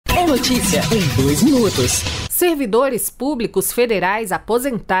É notícia em 2 minutos. Servidores públicos federais,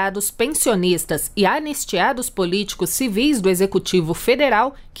 aposentados, pensionistas e anistiados políticos civis do Executivo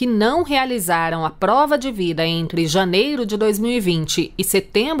Federal que não realizaram a prova de vida entre janeiro de 2020 e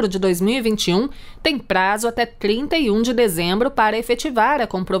setembro de 2021 têm prazo até 31 de dezembro para efetivar a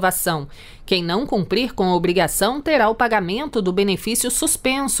comprovação. Quem não cumprir com a obrigação terá o pagamento do benefício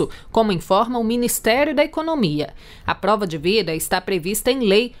suspenso, como informa o Ministério da Economia. A prova de vida está prevista em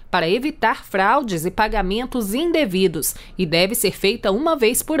lei para evitar fraudes e pagamentos indevidos e deve ser feita uma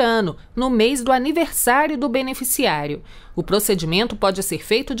vez por ano, no mês do aniversário do beneficiário. O procedimento pode ser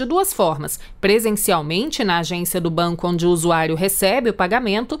feito de 2 formas: presencialmente na agência do banco onde o usuário recebe o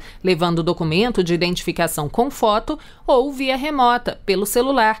pagamento, levando o documento de identificação com foto, ou via remota, pelo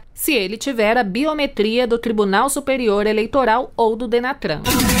celular, se ele tiver a biometria do Tribunal Superior Eleitoral ou do Denatran.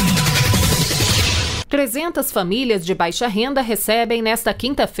 300 famílias de baixa renda recebem nesta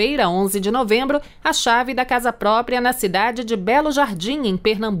quinta-feira, 11 de novembro, a chave da casa própria na cidade de Belo Jardim, em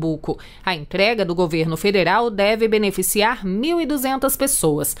Pernambuco. A entrega do governo federal deve beneficiar 1.200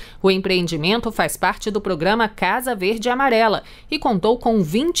 pessoas. O empreendimento faz parte do programa Casa, Verde e Amarela e contou com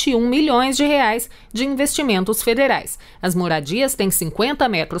 21 milhões de reais de investimentos federais. As moradias têm 50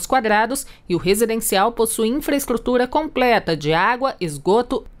 metros quadrados e o residencial possui infraestrutura completa de água,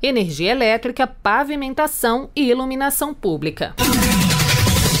 esgoto, energia elétrica, pavimentação e iluminação pública.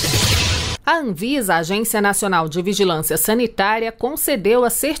 A Anvisa, a Agência Nacional de Vigilância Sanitária, concedeu a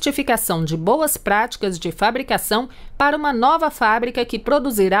certificação de boas práticas de fabricação para uma nova fábrica que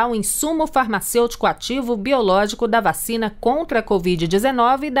produzirá o insumo farmacêutico ativo biológico da vacina contra a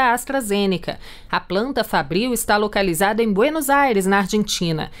Covid-19 da AstraZeneca. A planta fabril está localizada em Buenos Aires, na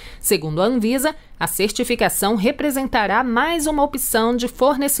Argentina. Segundo a Anvisa, a certificação representará mais uma opção de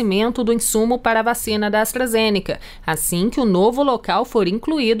fornecimento do insumo para a vacina da AstraZeneca, assim que o novo local for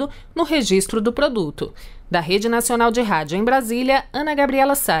incluído no registro do produto. Da Rede Nacional de Rádio em Brasília, Ana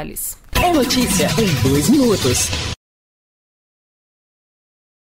Gabriela Salles. É notícia em 2 minutos.